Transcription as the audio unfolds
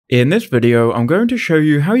In this video, I'm going to show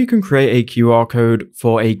you how you can create a QR code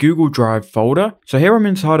for a Google Drive folder. So here I'm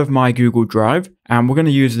inside of my Google Drive, and we're going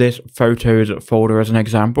to use this Photos folder as an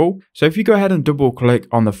example. So if you go ahead and double click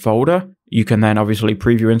on the folder, you can then obviously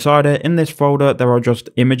preview inside it. In this folder, there are just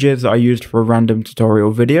images that I used for a random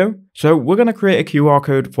tutorial video. So we're going to create a QR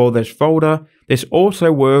code for this folder. This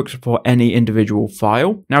also works for any individual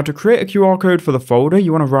file. Now to create a QR code for the folder,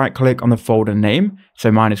 you want to right click on the folder name.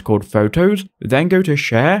 So mine is called Photos. Then go to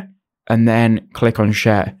Share and then click on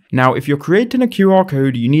Share. Now if you're creating a QR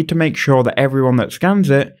code, you need to make sure that everyone that scans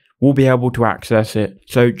it will be able to access it.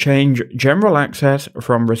 So change General Access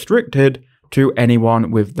from Restricted to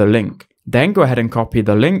anyone with the link. Then go ahead and copy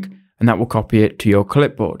the link, and that will copy it to your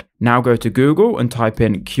clipboard. Now go to Google and type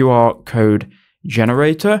in QR code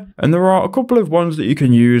generator, and there are a couple of ones that you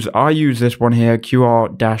can use. I use this one here,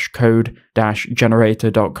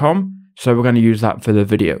 qr-code-generator.com. So we're going to use that for the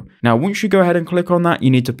video. Now, once you go ahead and click on that,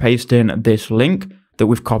 you need to paste in this link that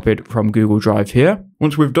we've copied from Google Drive here.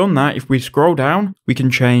 Once we've done that, if we scroll down, we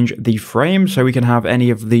can change the frame so we can have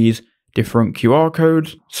any of these different QR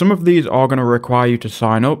codes. Some of these are going to require you to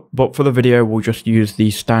sign up, but for the video, we'll just use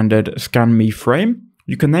the standard Scan Me frame.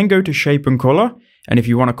 You can then go to shape and color. And if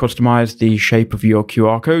you want to customize the shape of your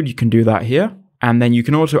QR code, you can do that here. And then you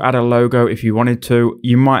can also add a logo if you wanted to.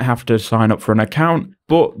 You might have to sign up for an account,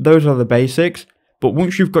 but those are the basics. But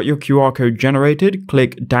once you've got your QR code generated,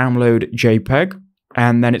 click download JPEG,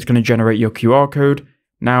 and then it's going to generate your QR code.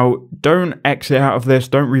 Now, don't exit out of this,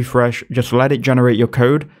 don't refresh, just let it generate your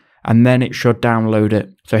code, and then it should download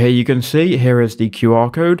it. So here you can see, here is the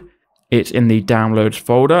QR code. It's in the downloads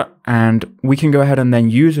folder, and we can go ahead and then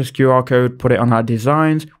use this QR code, put it on our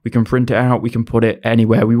designs. We can print it out. We can put it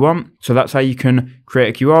anywhere we want. So that's how you can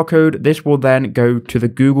create a QR code. This will then go to the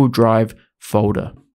Google Drive folder.